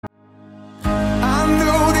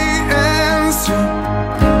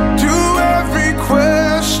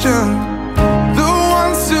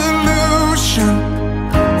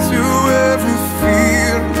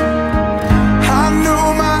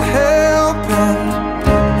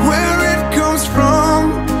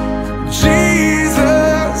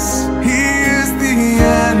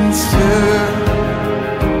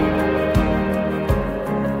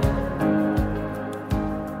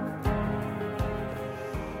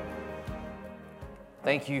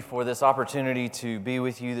Thank you for this opportunity to be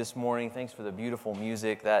with you this morning. Thanks for the beautiful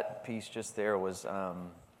music. That piece just there was,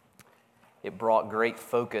 it brought great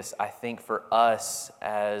focus, I think, for us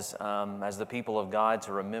as the people of God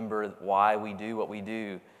to remember why we do what we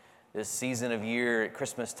do. This season of year at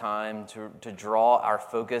Christmas time to draw our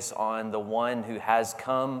focus on the one who has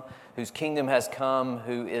come, whose kingdom has come,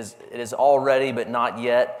 it is already but not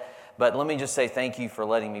yet. But let me just say thank you for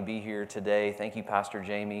letting me be here today. Thank you, Pastor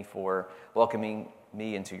Jamie, for welcoming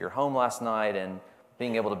me into your home last night and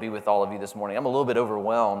being able to be with all of you this morning. I'm a little bit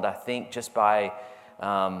overwhelmed, I think, just by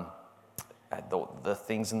the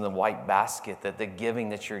things in the white basket, that the giving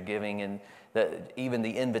that you're giving, and even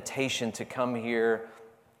the invitation to come here.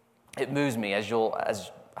 It moves me, as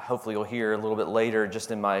hopefully you'll hear a little bit later,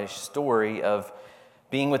 just in my story of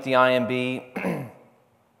being with the IMB,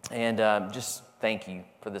 and just thank you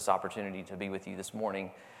for this opportunity to be with you this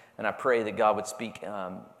morning. And I pray that God would speak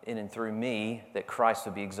in and through me, that Christ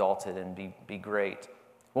would be exalted and be great.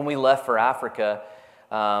 When we left for Africa,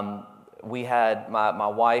 we had my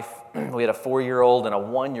wife, we had a 4-year-old and a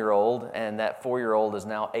 1-year-old, and that 4-year-old is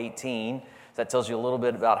now 18. So that tells you a little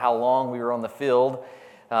bit about how long we were on the field.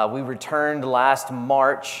 We returned last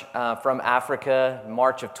March from Africa,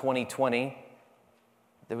 March of 2020.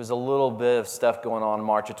 There was a little bit of stuff going on in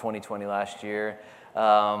March of 2020 last year.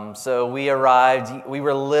 So we arrived, we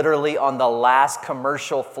were literally on the last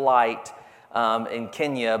commercial flight in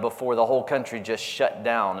Kenya before the whole country just shut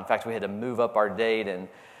down. In fact, we had to move up our date, and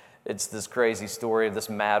it's this crazy story of this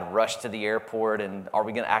mad rush to the airport, and are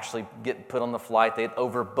we going to actually get put on the flight? They had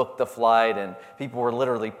overbooked the flight, and people were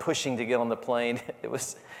literally pushing to get on the plane. It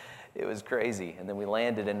was crazy. And then we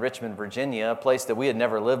landed in Richmond, Virginia, a place that we had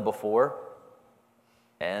never lived before,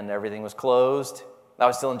 and everything was closed. I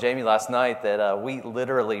was telling Jamie last night that we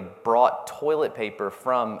literally brought toilet paper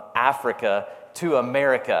from Africa to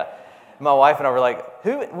America. My wife and I were like,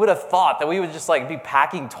 who would have thought that we would just be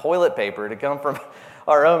packing toilet paper to come from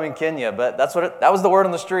our home in Kenya? But that was the word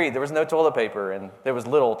on the street. There was no toilet paper, and there was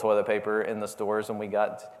little toilet paper in the stores when we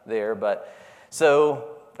got there. But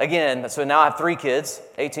so now I have 3 kids,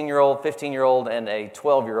 18-year-old, 15-year-old, and a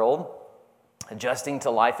 12-year-old, adjusting to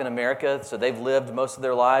life in America. So they've lived most of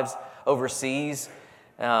their lives overseas.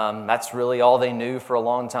 That's really all they knew for a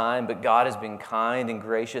long time, but God has been kind and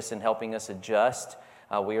gracious in helping us adjust.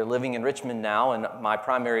 We are living in Richmond now, and my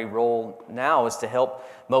primary role now is to help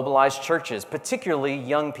mobilize churches, particularly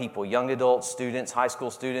young people, young adults, students, high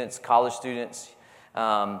school students, college students,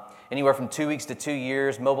 anywhere from 2 weeks to 2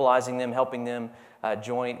 years, mobilizing them, helping them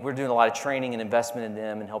join. We're doing a lot of training and investment in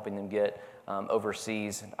them and helping them get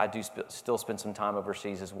overseas. I do still spend some time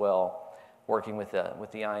overseas as well, working with the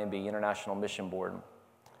IMB, International Mission Board.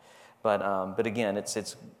 But again,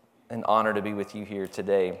 it's an honor to be with you here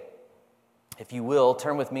today. If you will,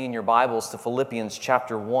 turn with me in your Bibles to Philippians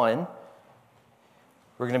chapter 1.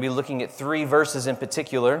 We're going to be looking at 3 verses in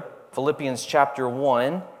particular. Philippians chapter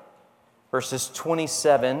 1, verses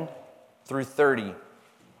 27 through 30.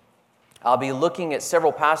 I'll be looking at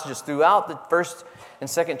several passages throughout the first and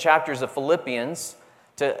second chapters of Philippians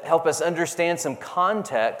to help us understand some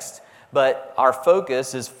context, but our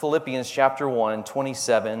focus is Philippians chapter 1,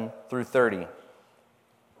 27 through 30.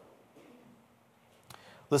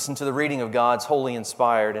 Listen to the reading of God's holy,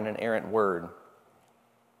 inspired, and inerrant word.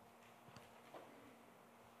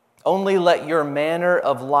 Only let your manner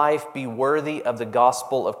of life be worthy of the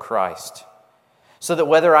gospel of Christ, so that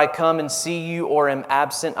whether I come and see you or am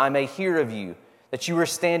absent, I may hear of you, that you are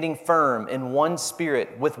standing firm in one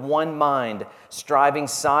spirit, with one mind, striving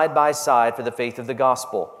side by side for the faith of the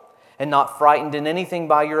gospel, and not frightened in anything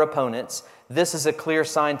by your opponents. This is a clear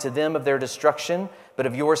sign to them of their destruction, but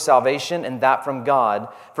of your salvation, and that from God.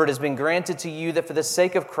 For it has been granted to you that for the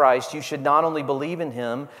sake of Christ you should not only believe in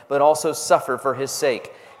him, but also suffer for his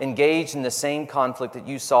sake, engaged in the same conflict that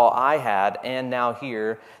you saw I had, and now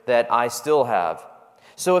hear that I still have.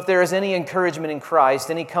 So if there is any encouragement in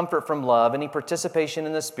Christ, any comfort from love, any participation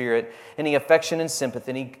in the Spirit, any affection and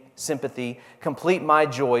sympathy, complete my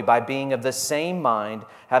joy by being of the same mind,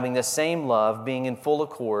 having the same love, being in full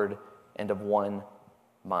accord and of one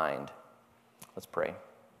mind. Let's pray.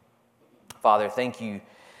 Father, thank you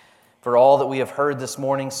for all that we have heard this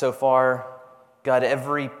morning so far. God,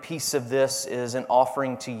 every piece of this is an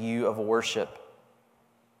offering to you of worship.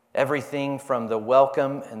 Everything from the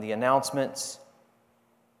welcome and the announcements,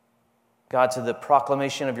 God, to the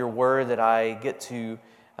proclamation of your word that I get to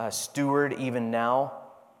steward even now.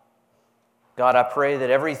 God, I pray that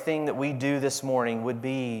everything that we do this morning would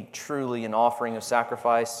be truly an offering of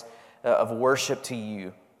sacrifice, of worship to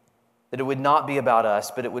you. That it would not be about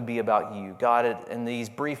us, but it would be about you. God, in these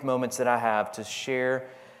brief moments that I have to share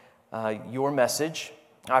your message.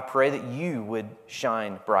 I pray that you would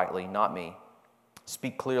shine brightly, not me.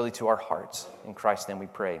 Speak clearly to our hearts. In Christ's name we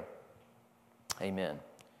pray. Amen.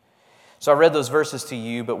 So I read those verses to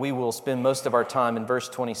you, but we will spend most of our time in verse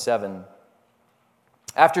 27.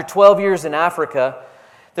 After 12 years in Africa,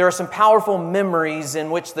 there are some powerful memories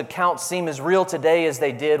in which the accounts seem as real today as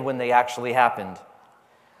they did when they actually happened.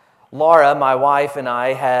 Laura, my wife, and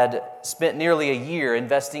I had spent nearly a year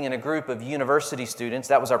investing in a group of university students.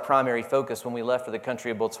 That was our primary focus when we left for the country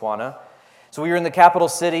of Botswana. So we were in the capital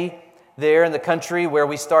city there in the country where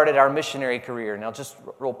we started our missionary career. Now just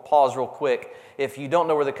pause real quick. If you don't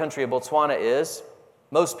know where the country of Botswana is,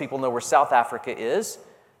 most people know where South Africa is.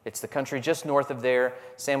 It's the country just north of there,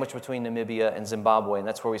 sandwiched between Namibia and Zimbabwe, and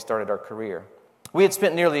that's where we started our career. We had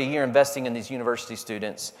spent nearly a year investing in these university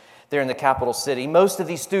students there in the capital city. Most of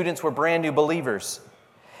these students were brand new believers.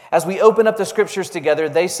 As we opened up the scriptures together,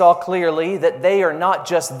 they saw clearly that they are not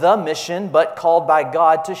just the mission, but called by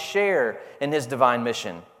God to share in His divine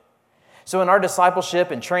mission. So in our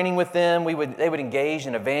discipleship and training with them, they would engage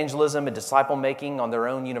in evangelism and disciple making on their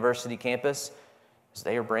own university campus. So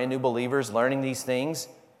they are brand new believers learning these things.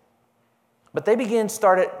 But they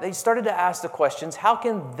started to ask the questions, how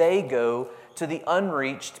can they go to the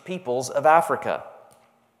unreached peoples of Africa?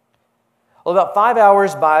 Well, about 5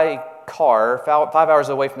 hours by car, 5 hours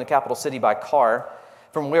away from the capital city by car,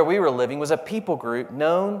 from where we were living, was a people group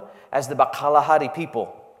known as the Bakalahari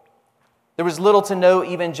people. There was little to no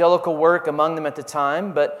evangelical work among them at the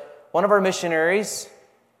time, but one of our missionaries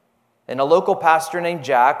and a local pastor named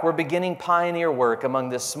Jack were beginning pioneer work among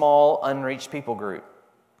this small, unreached people group.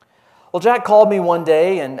 Well, Jack called me one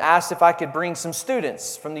day and asked if I could bring some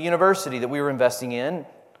students from the university that we were investing in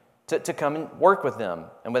to come and work with them.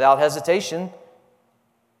 And without hesitation,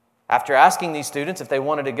 after asking these students if they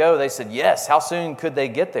wanted to go, they said yes. How soon could they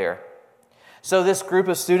get there? So this group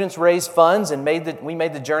of students raised funds and we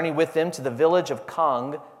made the journey with them to the village of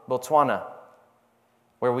Kang, Botswana,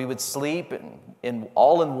 where we would sleep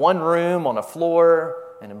all in one room on a floor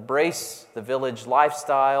and embrace the village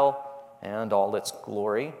lifestyle and all its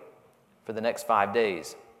glory for the next 5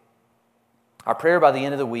 days. Our prayer by the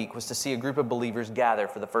end of the week was to see a group of believers gather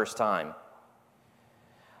for the first time.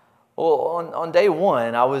 Well, on day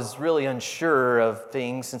one, I was really unsure of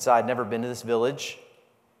things since I'd never been to this village.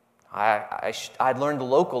 I'd learned the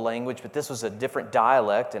local language, but this was a different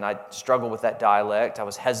dialect, and I struggled with that dialect. I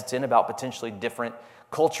was hesitant about potentially different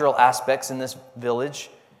cultural aspects in this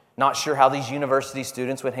village, not sure how these university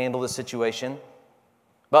students would handle the situation.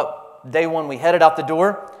 But day one, we headed out the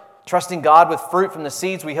door, trusting God with fruit from the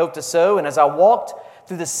seeds we hoped to sow. And as I walked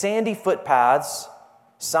through the sandy footpaths,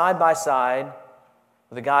 side by side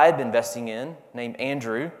with a guy I'd been investing in named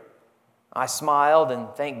Andrew, I smiled and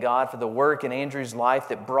thanked God for the work in Andrew's life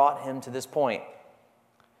that brought him to this point.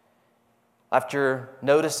 After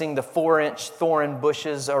noticing the 4-inch thorn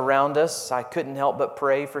bushes around us, I couldn't help but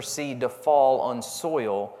pray for seed to fall on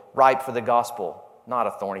soil ripe for the gospel, not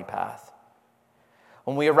a thorny path.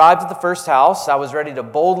 When we arrived at the first house, I was ready to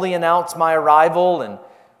boldly announce my arrival and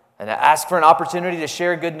ask for an opportunity to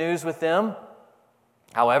share good news with them.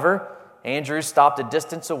 However, Andrew stopped a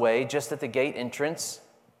distance away just at the gate entrance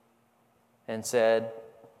and said,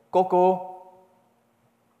 "Koko,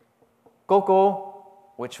 Koko,"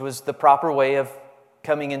 which was the proper way of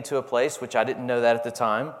coming into a place, which I didn't know that at the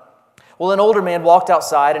time. Well, an older man walked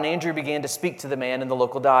outside, and Andrew began to speak to the man in the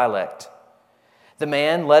local dialect. The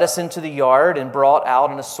man led us into the yard and brought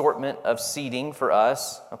out an assortment of seating for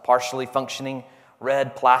us, a partially functioning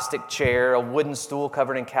red plastic chair, a wooden stool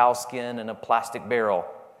covered in cowskin, and a plastic barrel.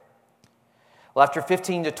 Well, after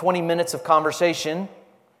 15 to 20 minutes of conversation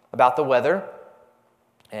about the weather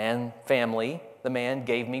and family, the man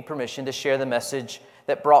gave me permission to share the message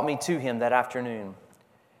that brought me to him that afternoon.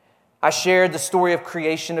 I shared the story of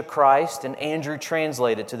creation to Christ, and Andrew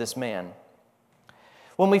translated to this man.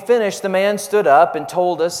 When we finished, the man stood up and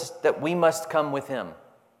told us that we must come with him.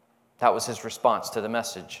 That was his response to the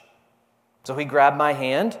message. So he grabbed my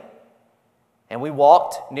hand, and we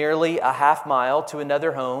walked nearly a half mile to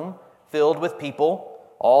another home filled with people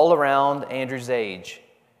all around Andrew's age.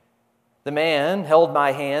 The man held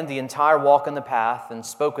my hand the entire walk on the path and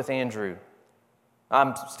spoke with Andrew.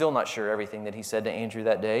 I'm still not sure everything that he said to Andrew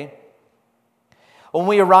that day. When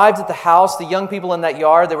we arrived at the house, the young people in that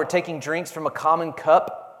yard, they were taking drinks from a common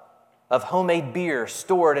cup of homemade beer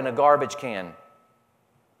stored in a garbage can.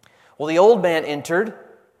 Well, the old man entered,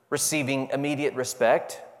 receiving immediate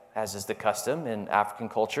respect, as is the custom in African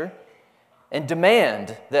culture, and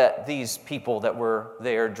demand that these people that were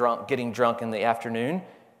there getting drunk in the afternoon,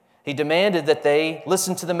 he demanded that they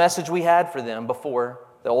listen to the message we had for them before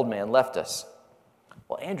the old man left us.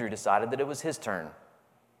 Well, Well, Andrew decided that it was his turn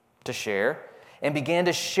to share and began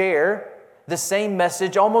to share the same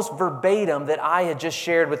message almost verbatim that I had just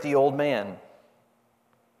shared with the old man.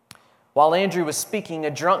 While Andrew was speaking,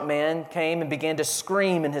 a drunk man came and began to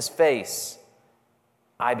scream in his face.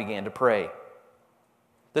 I began to pray.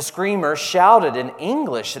 The screamer shouted in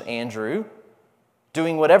English at Andrew,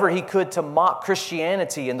 doing whatever he could to mock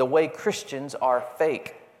Christianity and the way Christians are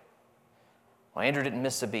fake. Well, Andrew didn't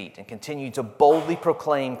miss a beat and continued to boldly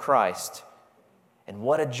proclaim Christ. And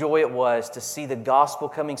what a joy it was to see the gospel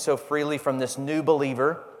coming so freely from this new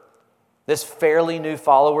believer, this fairly new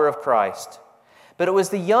follower of Christ. But it was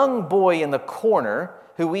the young boy in the corner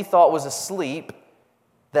who we thought was asleep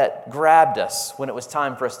that grabbed us when it was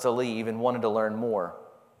time for us to leave and wanted to learn more.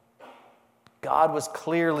 God was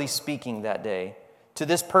clearly speaking that day to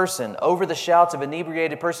this person over the shouts of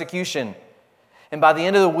inebriated persecution. And by the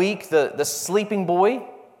end of the week, the sleeping boy,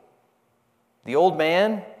 the old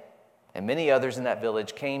man, and many others in that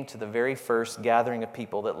village came to the very first gathering of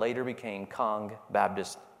people that later became Kong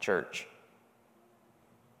Baptist Church.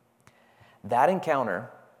 That encounter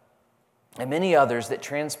and many others that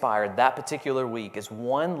transpired that particular week is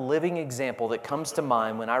one living example that comes to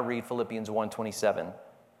mind when I read Philippians 1:27.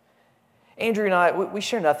 Andrew and I, we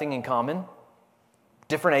share nothing in common.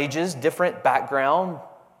 Different ages, different background,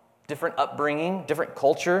 different upbringing, different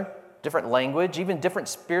culture, different language, even different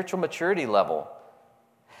spiritual maturity level.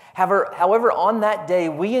 However, on that day,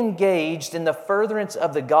 we engaged in the furtherance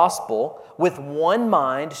of the gospel with one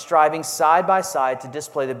mind, striving side by side to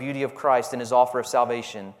display the beauty of Christ and His offer of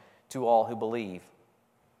salvation to all who believe.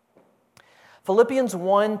 Philippians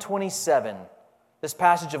 1:27, this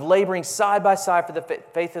passage of laboring side by side for the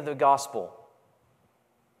faith of the gospel,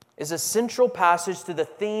 is a central passage to the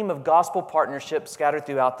theme of gospel partnership scattered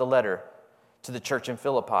throughout the letter to the church in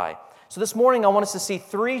Philippi. So this morning I want us to see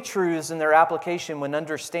three truths in their application when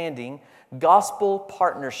understanding gospel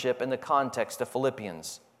partnership in the context of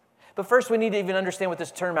Philippians. But first we need to even understand what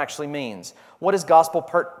this term actually means. What is gospel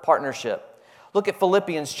partnership? Look at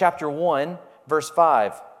Philippians chapter 1, verse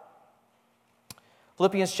 5.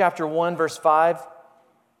 Philippians chapter 1, verse 5.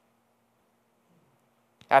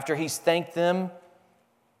 After he's thanked them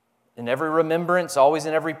in every remembrance, always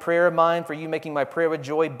in every prayer of mine, for you making my prayer with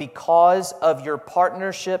joy because of your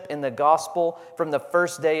partnership in the gospel from the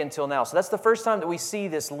first day until now. So that's the first time that we see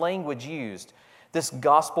this language used, this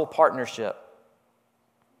gospel partnership.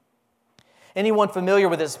 Anyone familiar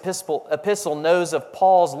with this epistle knows of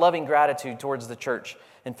Paul's loving gratitude towards the church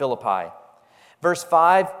in Philippi. Verse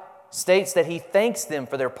 5 states that he thanks them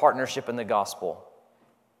for their partnership in the gospel.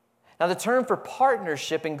 Now, the term for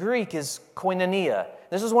partnership in Greek is koinonia.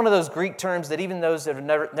 This is one of those Greek terms that even those that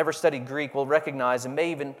have never studied Greek will recognize and may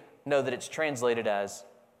even know that it's translated as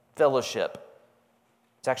fellowship.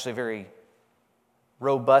 It's actually a very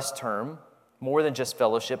robust term, more than just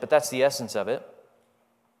fellowship, but that's the essence of it.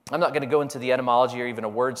 I'm not going to go into the etymology or even a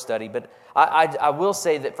word study, but I will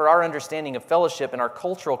say that for our understanding of fellowship in our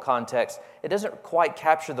cultural context, it doesn't quite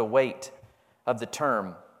capture the weight of the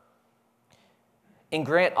term. In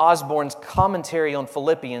Grant Osborne's commentary on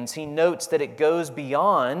Philippians, he notes that it goes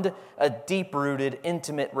beyond a deep-rooted,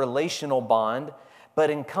 intimate relational bond, but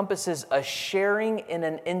encompasses a sharing in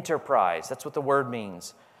an enterprise. That's what the word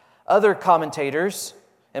means. Other commentators,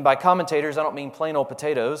 and by commentators I don't mean plain old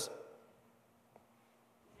potatoes.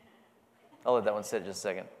 I'll let that one sit just a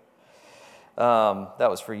second. That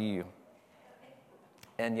was for you.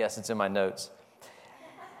 And yes, it's in my notes.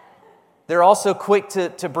 They're also quick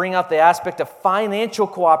to bring out the aspect of financial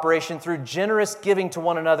cooperation through generous giving to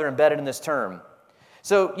one another embedded in this term.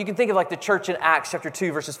 So you can think of like the church in Acts chapter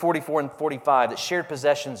 2, verses 44 and 45 that shared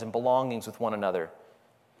possessions and belongings with one another.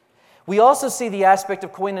 We also see the aspect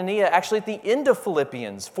of koinonia actually at the end of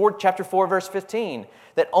Philippians, chapter 4, verse 15,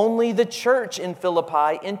 that only the church in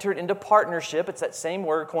Philippi entered into partnership, it's that same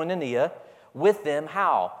word, koinonia, with them.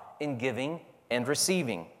 How? In giving and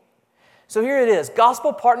receiving. So here it is.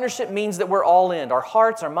 Gospel partnership means that we're all in. Our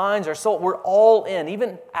hearts, our minds, our soul, we're all in,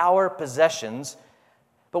 even our possessions.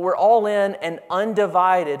 But we're all in and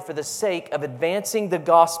undivided for the sake of advancing the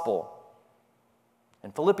gospel.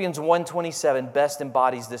 And Philippians 1:27 best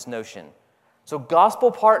embodies this notion. So gospel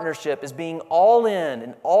partnership is being all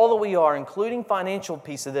in all that we are, including financial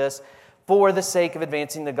piece of this, for the sake of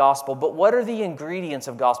advancing the gospel. But what are the ingredients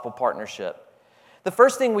of gospel partnership? The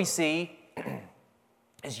first thing we see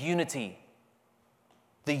is unity.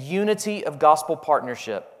 The unity of gospel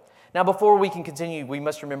partnership. Now, before we can continue, we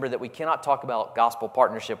must remember that we cannot talk about gospel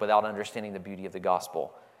partnership without understanding the beauty of the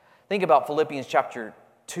gospel. Think about Philippians chapter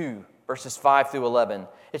 2, verses 5 through 11.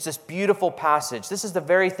 It's this beautiful passage. This is the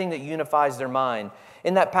very thing that unifies their mind.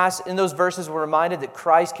 In those verses, we're reminded that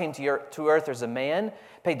Christ came to earth as a man,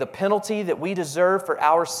 paid the penalty that we deserve for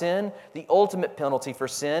our sin, the ultimate penalty for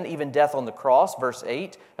sin, even death on the cross, verse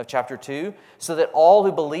 8 of chapter 2, so that all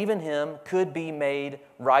who believe in him could be made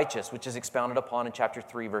righteous, which is expounded upon in chapter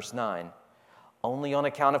 3, verse 9. Only on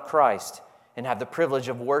account of Christ, and have the privilege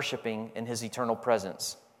of worshiping in his eternal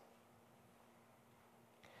presence.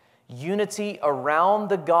 Unity around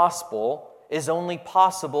the gospel is only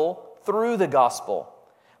possible through the gospel.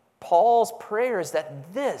 Paul's prayer is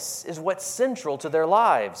that this is what's central to their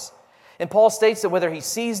lives. And Paul states that whether he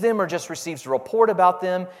sees them or just receives a report about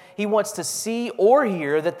them, he wants to see or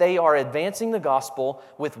hear that they are advancing the gospel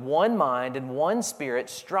with one mind and one spirit,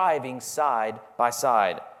 striving side by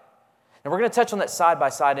side. And we're going to touch on that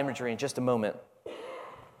side-by-side imagery in just a moment.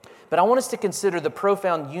 But I want us to consider the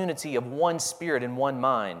profound unity of one spirit and one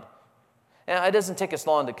mind. And it doesn't take us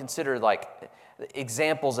long to consider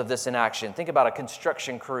examples of this in action. Think about a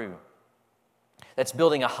construction crew that's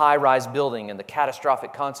building a high-rise building and the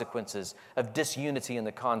catastrophic consequences of disunity in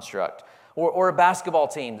the construct. Or a basketball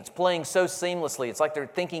team that's playing so seamlessly, it's like they're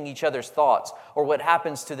thinking each other's thoughts, or what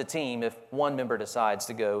happens to the team if one member decides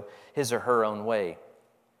to go his or her own way.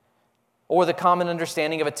 Or the common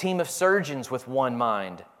understanding of a team of surgeons with one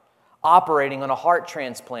mind, operating on a heart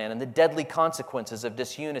transplant and the deadly consequences of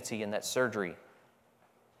disunity in that surgery.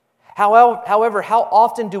 However, how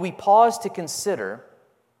often do we pause to consider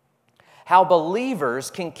how believers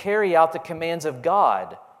can carry out the commands of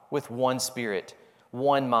God with one spirit,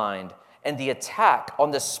 one mind, and the attack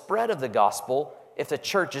on the spread of the gospel if the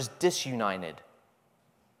church is disunited?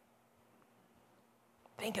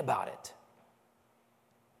 Think about it.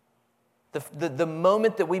 The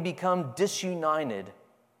moment that we become disunited,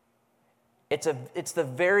 it's the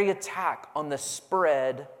very attack on the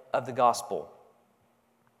spread of the gospel.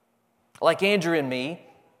 Like Andrew and me,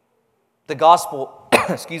 the gospel,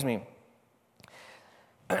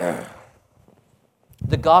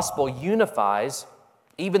 the gospel unifies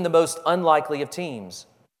even the most unlikely of teams.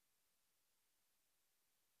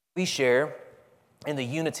 We share in the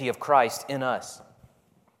unity of Christ in us.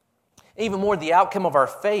 Even more, the outcome of our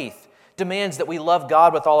faith demands that we love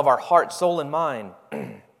God with all of our heart, soul, and mind.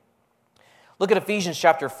 Look at Ephesians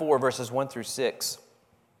chapter 4, verses 1 through 6.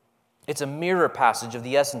 It's a mirror passage of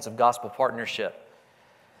the essence of gospel partnership.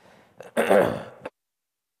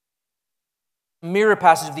 Mirror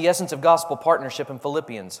passage of the essence of gospel partnership in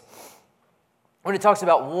Philippians. When it talks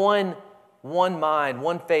about one mind,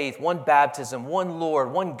 one faith, one baptism, one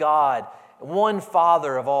Lord, one God, one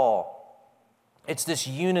Father of all. It's this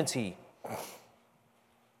unity.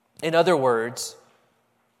 In other words,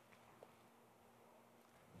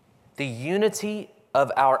 the unity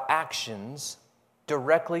of our actions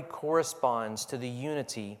directly corresponds to the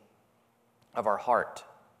unity of our heart.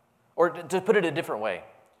 Or to put it a different way,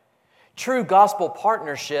 true gospel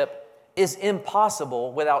partnership is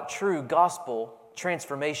impossible without true gospel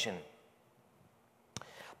transformation.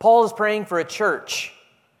 Paul is praying for a church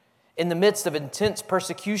in the midst of intense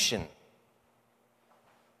persecution.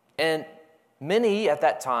 And many at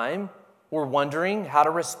that time were wondering how to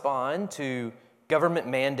respond to government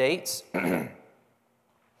mandates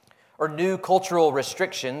or new cultural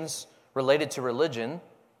restrictions related to religion.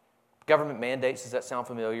 Government mandates, does that sound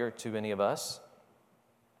familiar to any of us?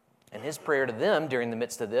 And his prayer to them during the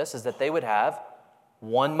midst of this is that they would have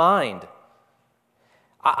one mind.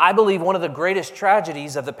 I believe one of the greatest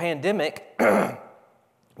tragedies of the pandemic,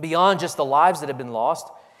 beyond just the lives that have been lost,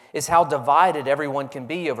 is how divided everyone can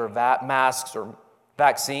be over masks or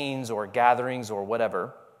vaccines or gatherings or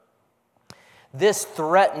whatever. This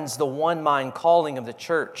threatens the one mind calling of the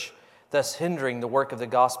church, thus hindering the work of the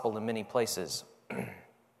gospel in many places.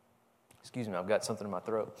 Excuse me, I've got something in my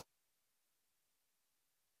throat.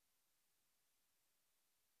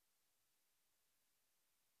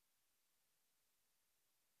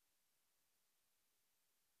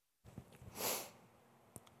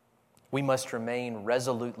 We must remain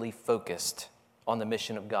resolutely focused on the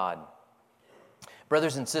mission of God.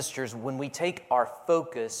 Brothers and sisters, when we take our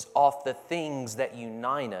focus off the things that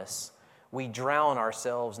unite us, we drown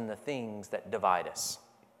ourselves in the things that divide us.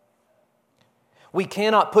 We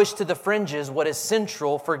cannot push to the fringes what is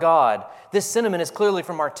central for God. This sentiment is clearly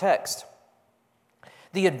from our text.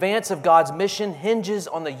 The advance of God's mission hinges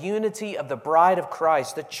on the unity of the bride of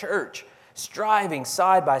Christ, the church, striving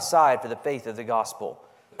side by side for the faith of the gospel.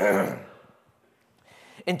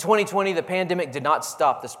 In 2020, the pandemic did not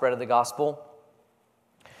stop the spread of the gospel.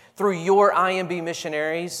 Through your IMB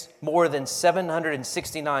missionaries, more than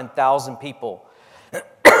 769,000 people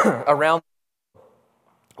around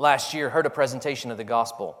last year heard a presentation of the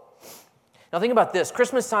gospel. Now think about this.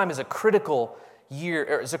 Christmas time is a critical year,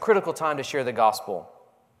 or it's a critical time to share the gospel.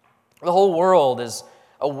 The whole world is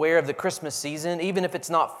aware of the Christmas season, even if it's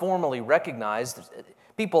not formally recognized.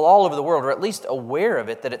 People all over the world are at least aware of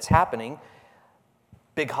it, that it's happening.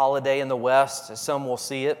 Big holiday in the West, as some will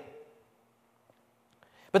see it.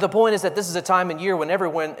 But the point is that this is a time and year when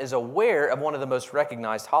everyone is aware of one of the most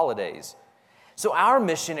recognized holidays. So our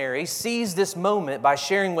missionary sees this moment by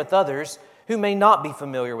sharing with others who may not be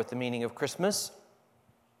familiar with the meaning of Christmas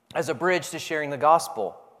as a bridge to sharing the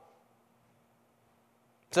gospel.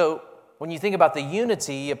 So when you think about the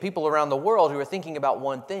unity of people around the world who are thinking about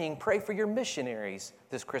one thing, pray for your missionaries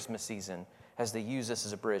this Christmas season as they use this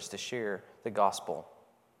as a bridge to share the gospel.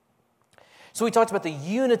 So we talked about the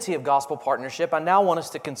unity of gospel partnership. I now want us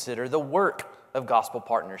to consider the work of gospel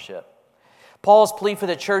partnership. Paul's plea for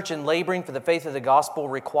the church in laboring for the faith of the gospel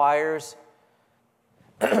requires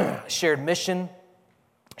shared mission,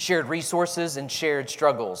 shared resources, and shared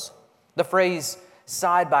struggles. The phrase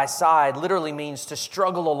side by side literally means to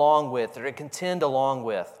struggle along with or to contend along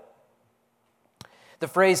with. The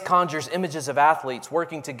phrase conjures images of athletes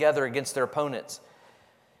working together against their opponents.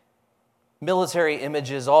 Military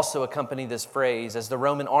images also accompany this phrase, as the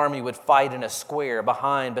Roman army would fight in a square,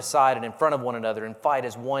 behind, beside, and in front of one another, and fight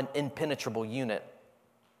as one impenetrable unit.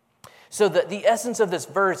 So the essence of this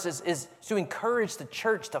verse is to encourage the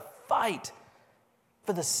church to fight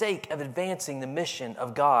for the sake of advancing the mission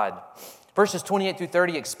of God. Verses 28 through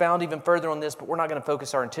 30 expound even further on this, but we're not going to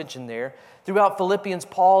focus our attention there. Throughout Philippians,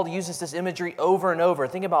 Paul uses this imagery over and over.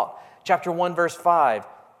 Think about chapter 1, verse 5.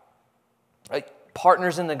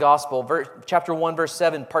 Partners in the gospel. Chapter 1, verse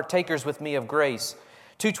 7, partakers with me of grace.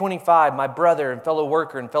 2:25, my brother and fellow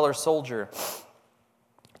worker and fellow soldier.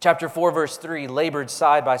 Chapter 4, verse 3, labored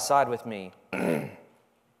side by side with me.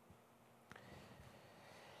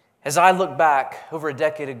 As I look back over a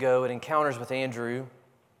decade ago at encounters with Andrew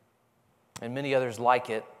and many others like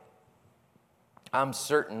it, I'm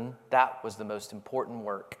certain that was the most important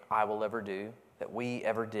work I will ever do, that we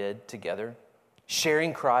ever did together.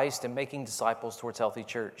 Sharing Christ and making disciples towards healthy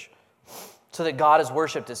church so that God is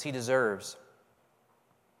worshiped as He deserves.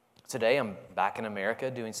 Today, I'm back in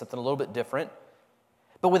America doing something a little bit different,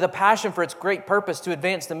 but with a passion for its great purpose to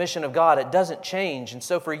advance the mission of God. It doesn't change. And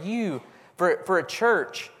so for you, for a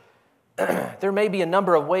church, there may be a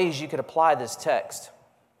number of ways you could apply this text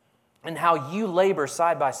and how you labor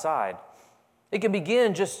side by side. It can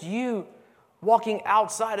begin just you walking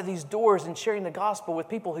outside of these doors and sharing the gospel with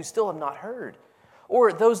people who still have not heard,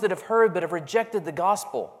 or those that have heard but have rejected the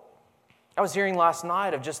gospel. I was hearing last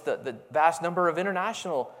night of just the vast number of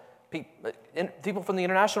international people from the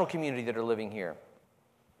international community that are living here.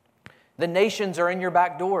 The nations are in your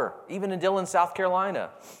back door, even in Dillon, South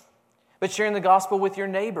Carolina. But sharing the gospel with your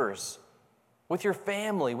neighbors, with your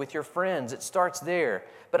family, with your friends, it starts there.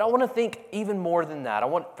 But I want to think even more than that. I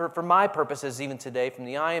want, for my purposes even today, from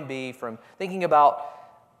the IMB, from thinking about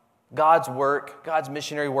God's work, God's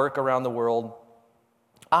missionary work around the world,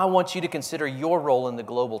 I want you to consider your role in the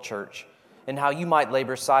global church and how you might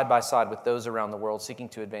labor side by side with those around the world seeking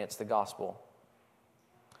to advance the gospel.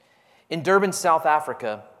 In Durban, South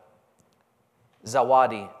Africa,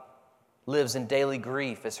 Zawadi lives in daily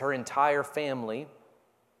grief as her entire family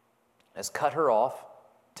has cut her off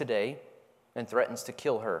today and threatens to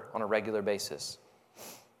kill her on a regular basis.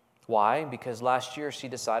 Why? Because last year she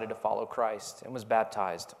decided to follow Christ and was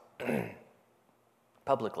baptized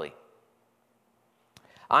publicly.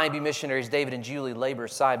 IMB missionaries David and Julie labor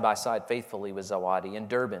side by side faithfully with Zawadi in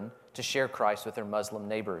Durban to share Christ with their Muslim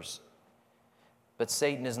neighbors. But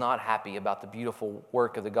Satan is not happy about the beautiful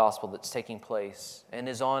work of the gospel that's taking place and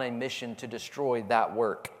is on a mission to destroy that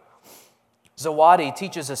work. Zawadi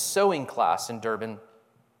teaches a sewing class in Durban,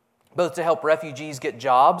 both to help refugees get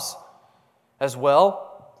jobs as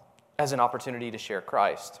well as an opportunity to share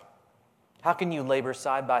Christ. How can you labor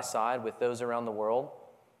side by side with those around the world?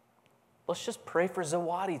 Let's just pray for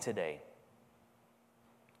Zawadi today.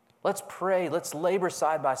 Let's pray, let's labor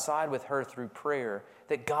side by side with her through prayer,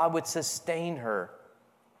 that God would sustain her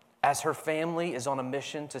as her family is on a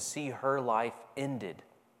mission to see her life ended.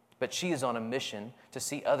 But she is on a mission to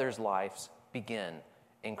see others' lives begin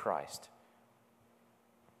in Christ.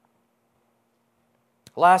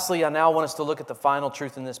 Lastly, I now want us to look at the final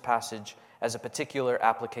truth in this passage as a particular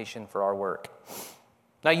application for our work.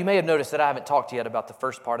 Now, you may have noticed that I haven't talked yet about the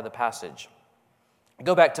first part of the passage.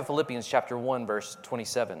 Go back to Philippians chapter 1, verse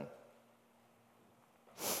 27.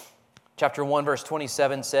 Chapter 1, verse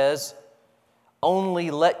 27 says,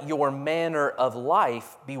 "Only let your manner of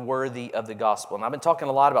life be worthy of the gospel." And I've been talking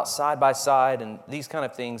a lot about side by side and these kind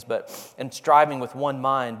of things, and striving with one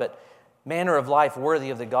mind, but manner of life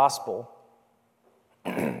worthy of the gospel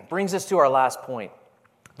brings us to our last point,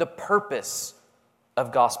 the purpose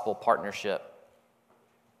of gospel partnership.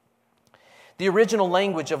 The original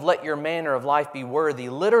language of let your manner of life be worthy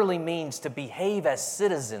literally means to behave as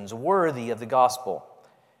citizens worthy of the gospel.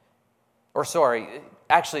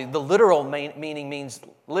 Actually, the literal meaning means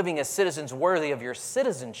living as citizens worthy of your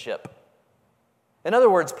citizenship. In other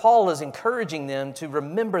words, Paul is encouraging them to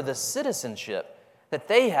remember the citizenship that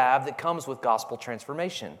they have that comes with gospel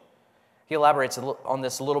transformation. He elaborates on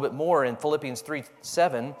this a little bit more in Philippians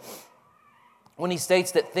 3:7 when he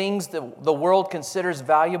states that things the world considers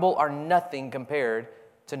valuable are nothing compared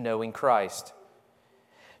to knowing Christ.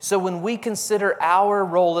 So when we consider our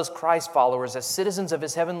role as Christ followers, as citizens of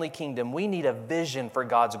His heavenly kingdom, we need a vision for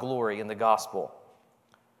God's glory in the gospel.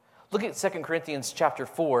 Look at 2 Corinthians chapter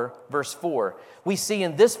 4, verse 4. We see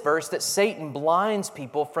in this verse that Satan blinds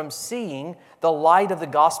people from seeing the light of the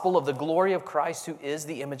gospel of the glory of Christ, who is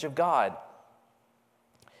the image of God.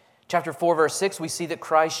 Chapter 4, verse 6, we see that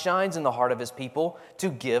Christ shines in the heart of His people to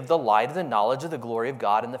give the light of the knowledge of the glory of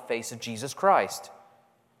God in the face of Jesus Christ.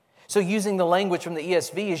 So using the language from the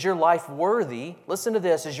ESV, is your life worthy, listen to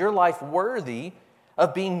this, is your life worthy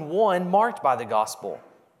of being one marked by the gospel?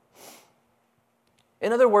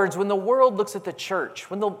 In other words, when the world looks at the church,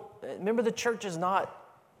 remember the church is not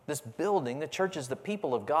this building, the church is the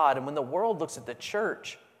people of God, and when the world looks at the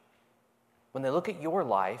church, when they look at your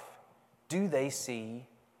life, do they see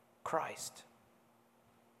Christ?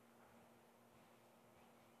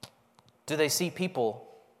 Do they see people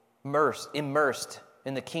immersed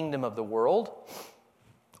in the kingdom of the world,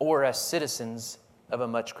 or as citizens of a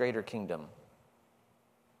much greater kingdom?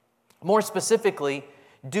 More specifically,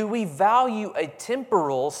 do we value a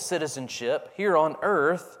temporal citizenship here on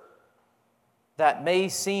earth that may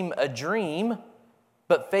seem a dream,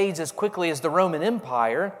 but fades as quickly as the Roman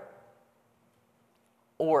Empire,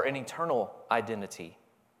 or an eternal identity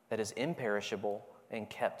that is imperishable and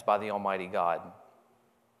kept by the Almighty God?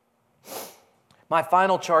 My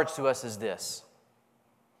final charge to us is this: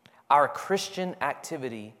 our Christian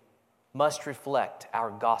activity must reflect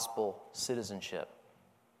our gospel citizenship.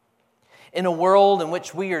 In a world in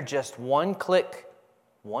which we are just one click,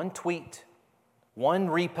 one tweet, one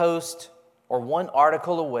repost, or one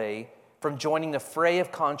article away from joining the fray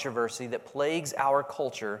of controversy that plagues our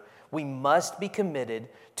culture, we must be committed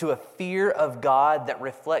to a fear of God that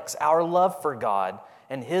reflects our love for God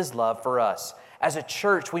and His love for us. As a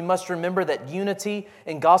church, we must remember that unity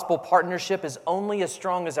and gospel partnership is only as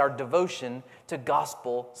strong as our devotion to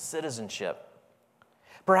gospel citizenship.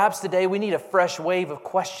 Perhaps today we need a fresh wave of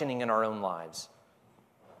questioning in our own lives.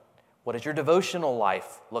 What does your devotional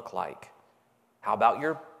life look like? How about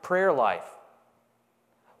your prayer life?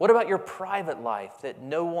 What about your private life that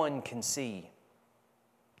no one can see?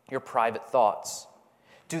 Your private thoughts.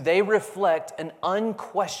 Do they reflect an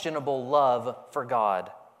unquestionable love for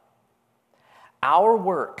God? Our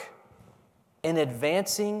work in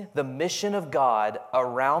advancing the mission of God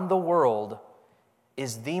around the world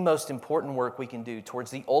is the most important work we can do towards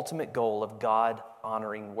the ultimate goal of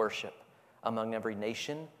God-honoring worship among every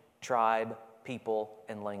nation, tribe, people,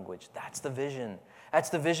 and language. That's the vision. That's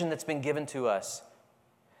the vision that's been given to us.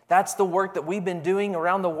 That's the work that we've been doing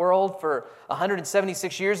around the world for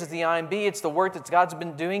 176 years at the IMB. It's the work that God's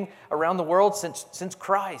been doing around the world since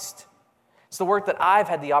Christ. It's the work that I've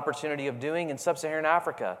had the opportunity of doing in sub-Saharan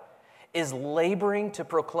Africa, is laboring to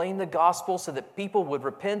proclaim the gospel so that people would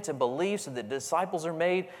repent and believe, so that disciples are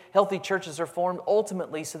made, healthy churches are formed,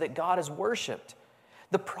 ultimately so that God is worshiped.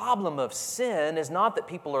 The problem of sin is not that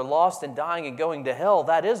people are lost and dying and going to hell.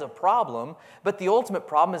 That is a problem. But the ultimate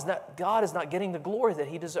problem is that God is not getting the glory that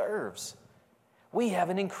He deserves. We have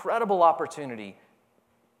an incredible opportunity,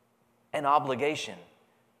 an obligation,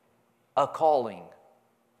 a calling,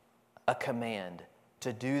 a command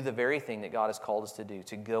to do the very thing that God has called us to do,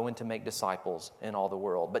 to go and to make disciples in all the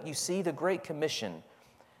world. But you see, the Great Commission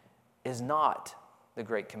is not the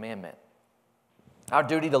Great Commandment. Our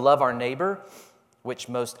duty to love our neighbor, which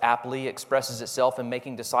most aptly expresses itself in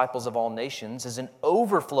making disciples of all nations, is an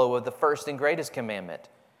overflow of the first and greatest commandment,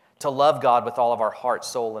 to love God with all of our heart,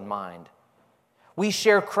 soul, and mind. We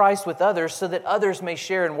share Christ with others so that others may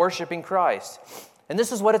share in worshiping Christ. And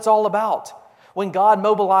this is what it's all about. When God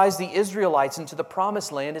mobilized the Israelites into the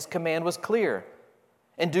promised land, His command was clear.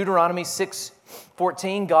 In Deuteronomy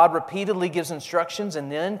 6:14, God repeatedly gives instructions and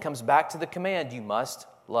then comes back to the command. You must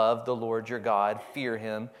love the Lord your God, fear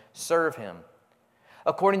Him, serve Him.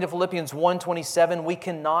 According to Philippians 1:27, we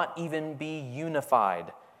cannot even be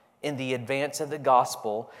unified in the advance of the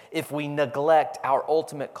gospel if we neglect our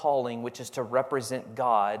ultimate calling, which is to represent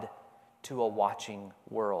God to a watching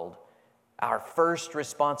world. Our first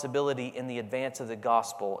responsibility in the advance of the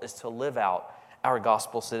gospel is to live out our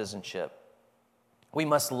gospel citizenship. We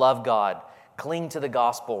must love God, cling to the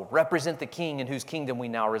gospel, represent the King in whose kingdom we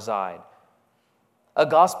now reside. A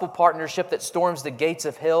gospel partnership that storms the gates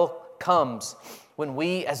of hell comes when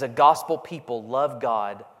we as a gospel people love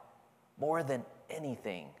God more than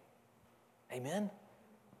anything. Amen?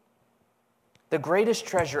 The greatest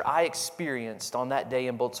treasure I experienced on that day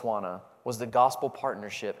in Botswana was the gospel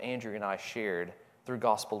partnership Andrew and I shared through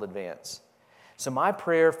Gospel Advance. So my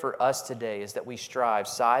prayer for us today is that we strive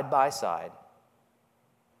side by side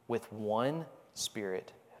with one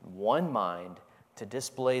spirit and one mind to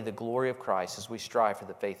display the glory of Christ as we strive for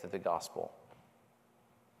the faith of the gospel.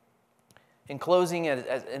 In closing,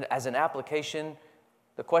 as an application,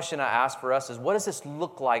 the question I ask for us is, what does this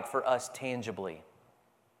look like for us tangibly?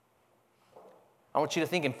 I want you to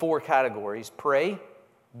think in 4 categories: pray,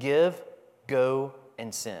 give, go,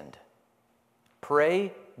 and send.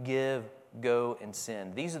 Pray, give, go, and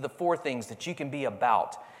send. These are the 4 things that you can be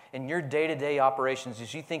about in your day-to-day operations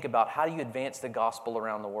as you think about how do you advance the gospel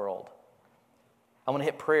around the world. I want to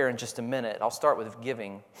hit prayer in just a minute. I'll start with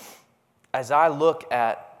giving. As I look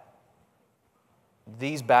at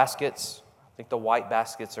these baskets, I think the white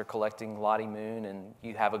baskets are collecting Lottie Moon, and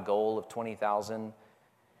you have a goal of 20,000.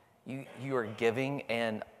 You are giving,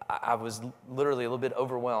 and I was literally a little bit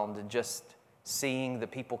overwhelmed in just seeing the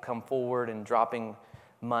people come forward and dropping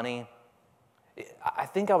money. I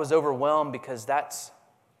think I was overwhelmed because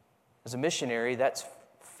as a missionary, that's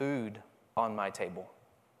food on my table.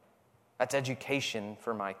 That's education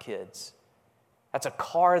for my kids. That's a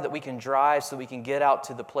car that we can drive so we can get out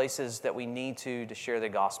to the places that we need to share the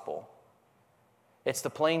gospel. It's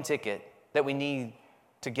the plane ticket that we need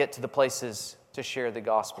to get to the places to share the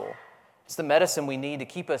gospel. It's the medicine we need to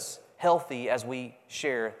keep us healthy as we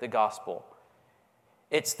share the gospel.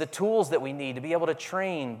 It's the tools that we need to be able to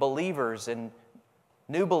train believers and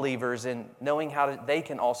new believers in knowing how they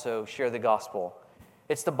can also share the gospel.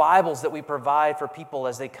 It's the Bibles that we provide for people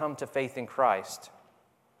as they come to faith in Christ.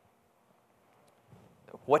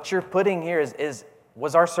 What you're putting here is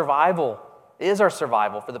our survival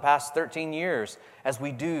for the past 13 years as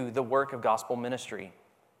we do the work of gospel ministry.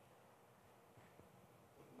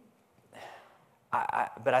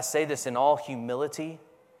 But I say this in all humility.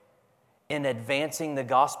 In advancing the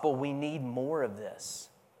gospel, we need more of this.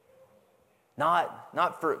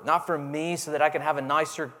 Not for me so that I can have a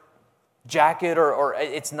nicer jacket or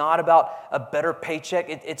it's not about a better paycheck.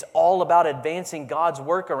 It's all about advancing God's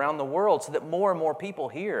work around the world so that more and more people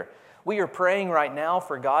hear. We are praying right now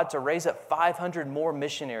for God to raise up 500 more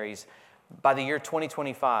missionaries by the year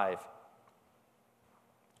 2025.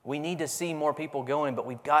 We need to see more people going, but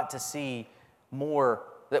we've got to see more,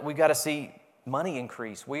 that we've got to see money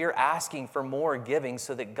increase. We are asking for more giving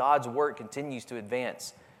so that God's work continues to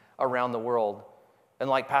advance around the world. And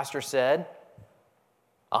like Pastor said,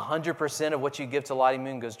 100% of what you give to Lottie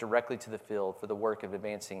Moon goes directly to the field for the work of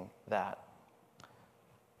advancing that.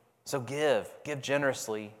 So give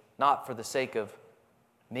generously, not for the sake of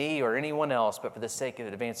me or anyone else, but for the sake of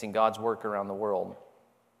advancing God's work around the world.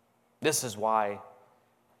 This is why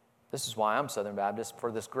I'm Southern Baptist, for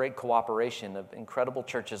this great cooperation of incredible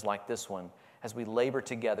churches like this one, as we labor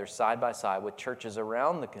together side by side with churches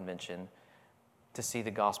around the convention to see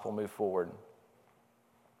the gospel move forward.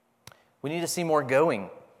 We need to see more going.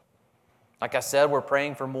 Like I said, we're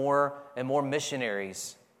praying for more and more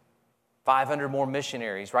missionaries. 500 more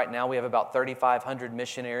missionaries. Right now we have about 3,500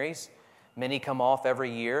 missionaries. Many come off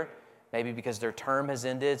every year, maybe because their term has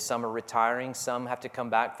ended. Some are retiring. Some have to come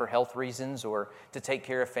back for health reasons or to take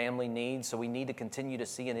care of family needs. So we need to continue to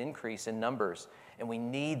see an increase in numbers, and we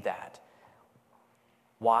need that.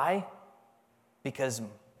 Why? Because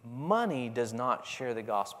money does not share the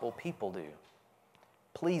gospel. People do.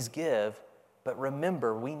 Please give, but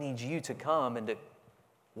remember, we need you to come and to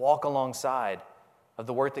walk alongside of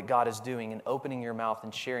the work that God is doing and opening your mouth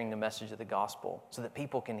and sharing the message of the gospel so that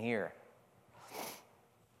people can hear.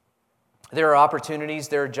 There are opportunities,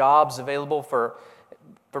 there are jobs available for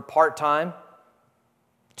part-time,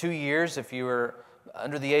 2 years if you are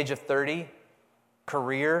under the age of 30,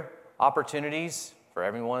 career opportunities for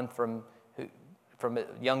everyone from a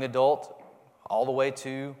young adult all the way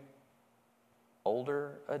to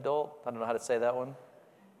older adult. I don't know how to say that one.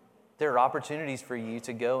 There are opportunities for you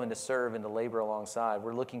to go and to serve and to labor alongside.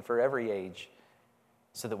 We're looking for every age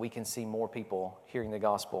so that we can see more people hearing the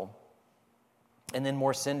gospel. And then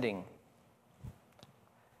more sending.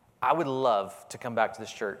 I would love to come back to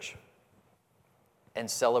this church and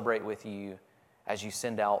celebrate with you as you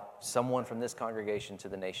send out someone from this congregation to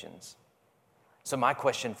the nations. So my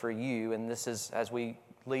question for you, and this is as we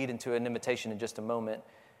lead into an invitation in just a moment,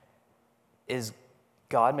 is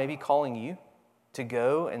God maybe calling you to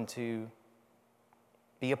go and to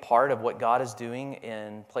be a part of what God is doing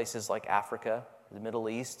in places like Africa, the Middle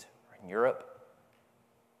East, in Europe,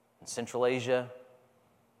 in Central Asia,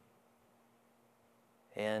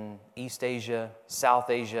 in East Asia, South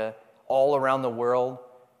Asia, all around the world.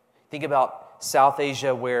 Think about South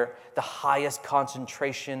Asia, where the highest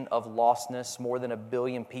concentration of lostness, more than 1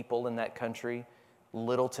 billion people in that country,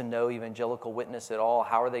 little to no evangelical witness at all.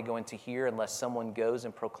 How are they going to hear unless someone goes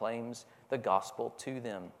and proclaims the gospel to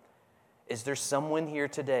them? Is there someone here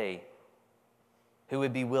today who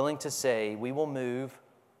would be willing to say, we will move,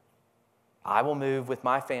 I will move with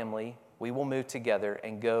my family, we will move together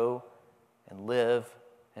and go and live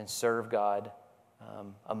and serve God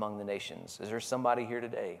among the nations? Is there somebody here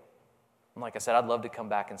today? And like I said, I'd love to come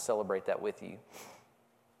back and celebrate that with you.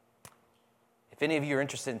 If any of you are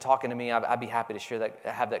interested in talking to me, I'd be happy to share that,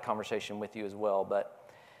 have that conversation with you as well. But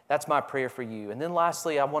that's my prayer for you. And then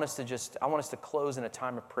lastly, I want us to close in a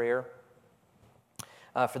time of prayer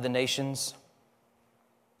for the nations.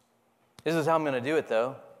 This is how I'm going to do it,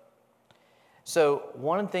 though. So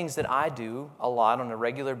one of the things that I do a lot on a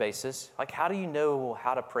regular basis, like how do you know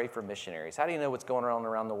how to pray for missionaries? How do you know what's going on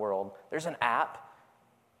around the world? There's an app,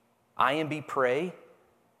 IMB Pray,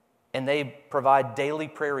 and they provide daily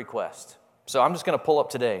prayer requests. So I'm just going to pull up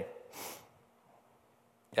today,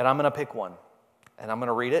 and I'm going to pick one, and I'm going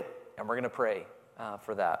to read it, and we're going to pray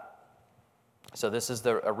for that. So this is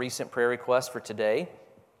a recent prayer request for today.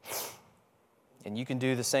 And you can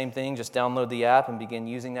do the same thing, just download the app and begin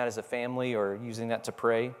using that as a family or using that to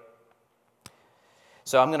pray.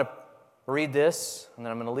 So I'm going to read this, and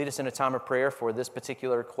then I'm going to lead us in a time of prayer for this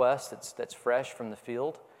particular request that's fresh from the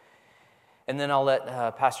field. And then I'll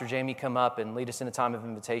let Pastor Jamie come up and lead us in a time of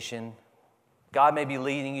invitation. God may be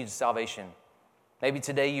leading you to salvation. Maybe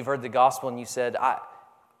today you've heard the gospel and you said, I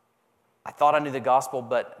thought I knew the gospel,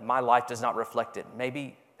 but my life does not reflect it.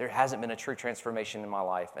 Maybe there hasn't been a true transformation in my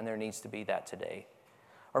life, and there needs to be that today.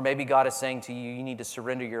 Or maybe God is saying to you, you need to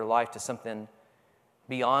surrender your life to something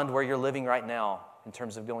beyond where you're living right now in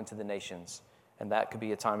terms of going to the nations. And that could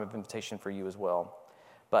be a time of invitation for you as well.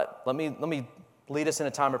 But let me lead us in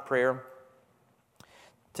a time of prayer.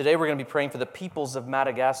 Today we're going to be praying for the peoples of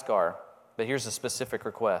Madagascar, but here's a specific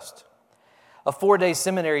request. A 4-day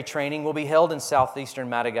seminary training will be held in southeastern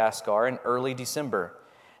Madagascar in early December.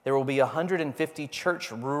 There will be 150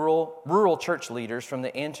 rural church leaders from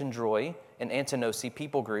the Antandroy and Antinosi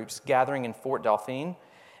people groups gathering in Fort Dauphin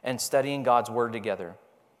and studying God's Word together.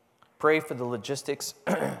 Pray for the logistics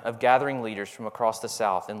of gathering leaders from across the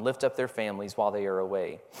South and lift up their families while they are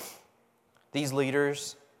away. These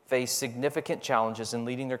leaders face significant challenges in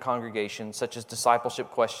leading their congregations, such as discipleship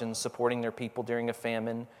questions, supporting their people during a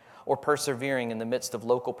famine, or persevering in the midst of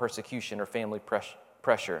local persecution or family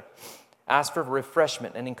pressure. Ask for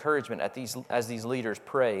refreshment and encouragement as these leaders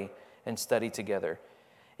pray and study together.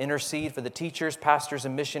 Intercede for the teachers, pastors,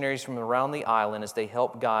 and missionaries from around the island as they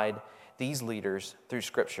help guide these leaders through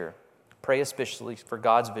Scripture. Pray especially for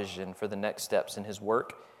God's vision for the next steps in His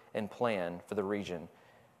work and plan for the region.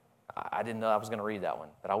 I didn't know I was going to read that one,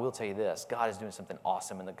 but I will tell you this. God is doing something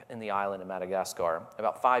awesome in the island of Madagascar.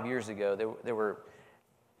 About 5 years ago, there were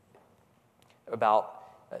about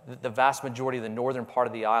the vast majority of the northern part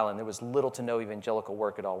of the island, there was little to no evangelical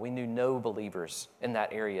work at all. We knew no believers in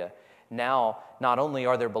that area. Now, not only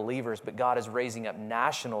are there believers, but God is raising up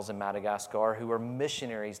nationals in Madagascar who are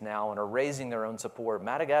missionaries now and are raising their own support.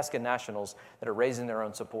 Madagascar nationals that are raising their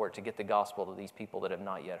own support to get the gospel to these people that have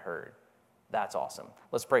not yet heard. That's awesome.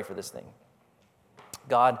 Let's pray for this thing.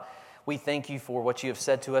 God, we thank you for what you have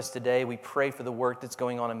said to us today. We pray for the work that's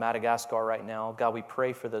going on in Madagascar right now. God, we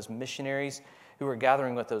pray for those missionaries who are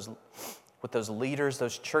gathering with those leaders,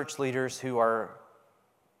 those church leaders who are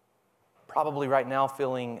probably right now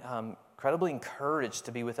feeling incredibly encouraged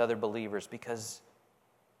to be with other believers because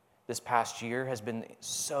this past year has been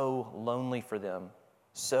so lonely for them,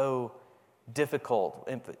 so difficult,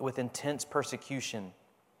 with intense persecution.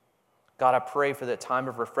 God, I pray for that time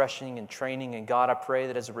of refreshing and training, and God, I pray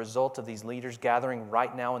that as a result of these leaders gathering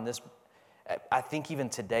right now in this, I think even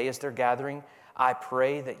today as they're gathering, I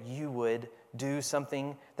pray that you would do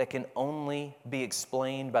something that can only be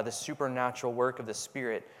explained by the supernatural work of the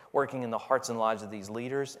Spirit working in the hearts and lives of these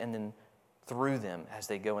leaders and then through them as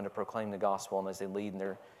they go in to proclaim the gospel and as they lead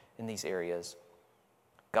in these areas.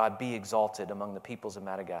 God, be exalted among the peoples of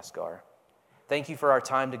Madagascar. Thank you for our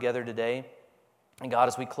time together today. And God,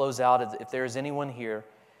 as we close out, if there is anyone here,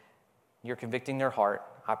 you're convicting their heart,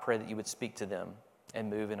 I pray that you would speak to them and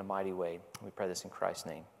move in a mighty way. We pray this in Christ's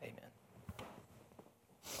name. Amen.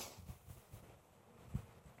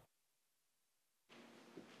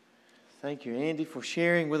 Thank you, Andy, for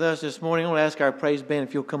sharing with us this morning. I want to ask our praise band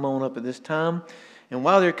if you'll come on up at this time. And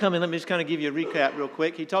while they're coming, let me just kind of give you a recap real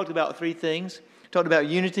quick. He talked about three things. He talked about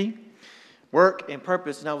unity, work, and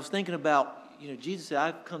purpose. And I was thinking about, Jesus said,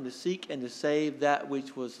 I've come to seek and to save that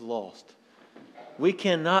which was lost. We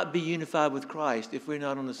cannot be unified with Christ if we're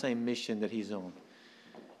not on the same mission that He's on.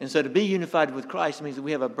 And so to be unified with Christ means that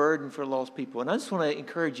we have a burden for lost people. And I just want to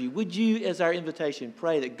encourage you, would you, as our invitation,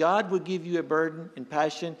 pray that God would give you a burden and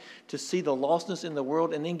passion to see the lostness in the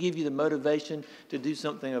world and then give you the motivation to do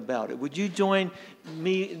something about it. Would you join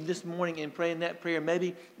me this morning in praying that prayer?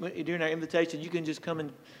 Maybe during our invitation, you can just come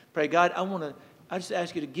and pray, God, I just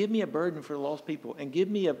ask you to give me a burden for lost people and give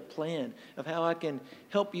me a plan of how I can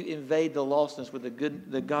help you invade the lostness with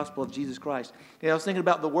the gospel of Jesus Christ. I was thinking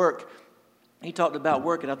about the work. He talked about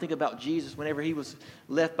work, and I think about Jesus whenever he was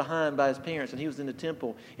left behind by his parents, and he was in the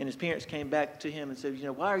temple, and his parents came back to him and said,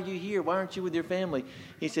 why are you here? Why aren't you with your family?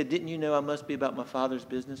 He said, didn't you know I must be about my Father's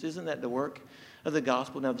business? Isn't that the work of the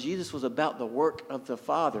gospel? Now, Jesus was about the work of the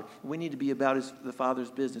Father. We need to be about the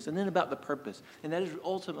Father's business, and then about the purpose, and that is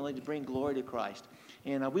ultimately to bring glory to Christ.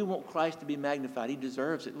 And we want Christ to be magnified. He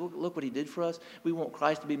deserves it. Look what He did for us. We want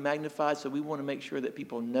Christ to be magnified, so we want to make sure that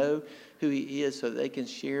people know who He is so that they can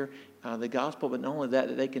share the gospel, but not only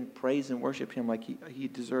that they can praise and worship Him like he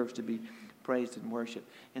deserves to be praised and worshiped.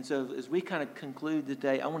 And so as we kind of conclude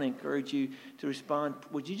today, I want to encourage you to respond.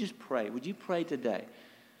 Would you just pray? Would you pray today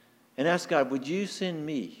and ask God, would you send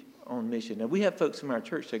me on mission? Now, we have folks from our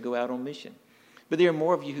church that go out on mission, but there are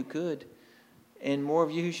more of you who could and more of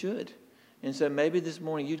you who should. And so maybe this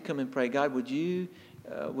morning you'd come and pray, God, would you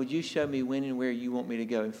show me when and where you want me to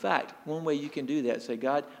go? In fact, one way you can do that, say,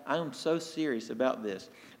 God, I'm so serious about this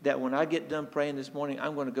that when I get done praying this morning,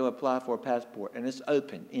 I'm going to go apply for a passport, and it's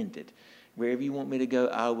open-ended. Wherever you want me to go,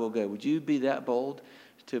 I will go. Would you be that bold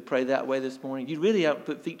to pray that way this morning? You really have to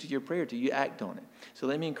put feet to your prayer till you act on it. So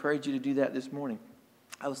let me encourage you to do that this morning.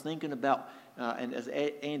 I was thinking about, and as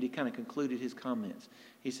Andy kind of concluded his comments,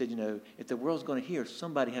 he said, if the world's going to hear,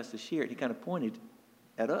 somebody has to share it. He kind of pointed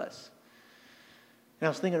at us. And I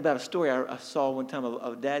was thinking about a story I saw one time.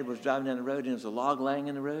 A dad was driving down the road, and there was a log laying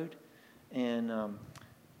in the road. And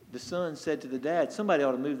the son said to the dad, somebody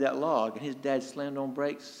ought to move that log. And his dad slammed on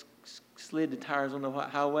brakes, slid the tires on the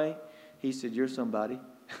highway. He said, you're somebody.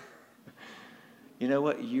 You know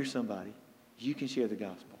what? You're somebody. You can share the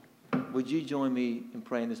gospel. Would you join me in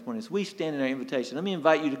praying this morning? As we stand in our invitation, let me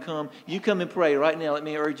invite you to come. You come and pray right now. Let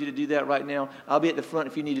me urge you to do that right now. I'll be at the front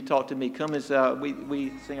if you need to talk to me. Come as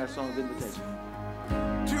we sing our song of invitation.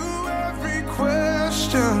 To every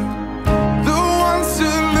question